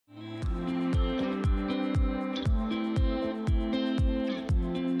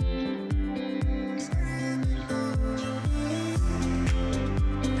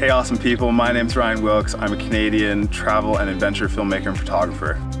Hey awesome people, my name's Ryan Wilkes. I'm a Canadian travel and adventure filmmaker and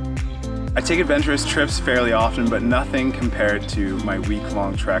photographer. I take adventurous trips fairly often, but nothing compared to my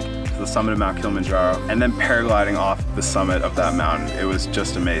week-long trek to the summit of Mount Kilimanjaro and then paragliding off the summit of that mountain. It was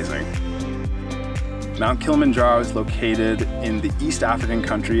just amazing. Mount Kilimanjaro is located in the East African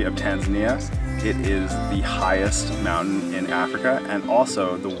country of Tanzania. It is the highest mountain in Africa and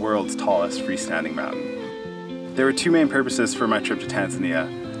also the world's tallest freestanding mountain. There were two main purposes for my trip to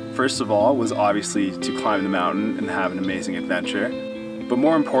Tanzania. First of all was obviously to climb the mountain and have an amazing adventure. But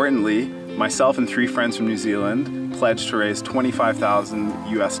more importantly, myself and 3 friends from New Zealand pledged to raise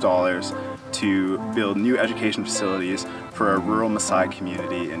 $25,000 US to build new education facilities for a rural Maasai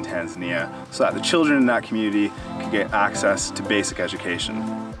community in Tanzania so that the children in that community could get access to basic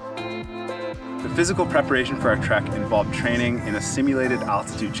education. The physical preparation for our trek involved training in a simulated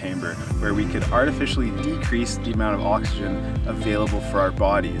altitude chamber where we could artificially decrease the amount of oxygen available for our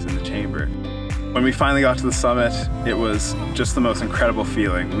bodies in the chamber. When we finally got to the summit, it was just the most incredible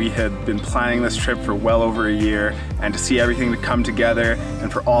feeling. We had been planning this trip for well over a year, and to see everything to come together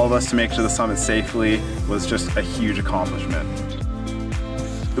and for all of us to make it to the summit safely was just a huge accomplishment.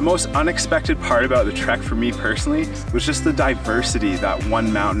 The most unexpected part about the trek for me personally was just the diversity that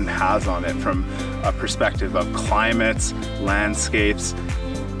one mountain has on it, from a perspective of climates, landscapes,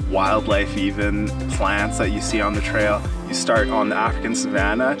 wildlife even, plants that you see on the trail. You start on the African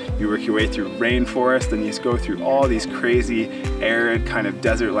savanna, you work your way through rainforest, then you go through all these crazy arid kind of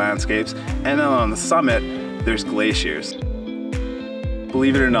desert landscapes, and then on the summit there's glaciers.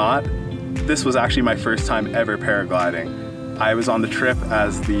 Believe it or not, this was actually my first time ever paragliding. I was on the trip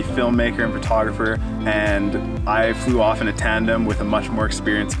as the filmmaker and photographer, and I flew off in a tandem with a much more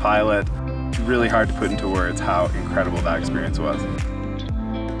experienced pilot. It's really hard to put into words how incredible that experience was.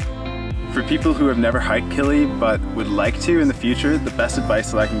 For people who have never hiked Kili but would like to in the future, the best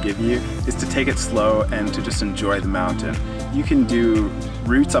advice that I can give you is to take it slow and to just enjoy the mountain. You can do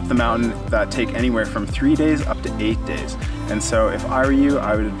routes up the mountain that take anywhere from 3 days up to 8 days. And so if I were you,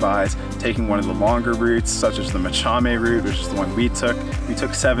 I would advise taking one of the longer routes, such as the Machame route, which is the one we took. We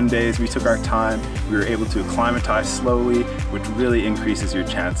took 7 days, we took our time, we were able to acclimatize slowly, which really increases your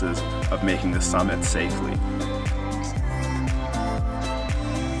chances of making the summit safely.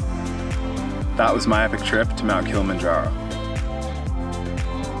 That was my epic trip to Mount Kilimanjaro.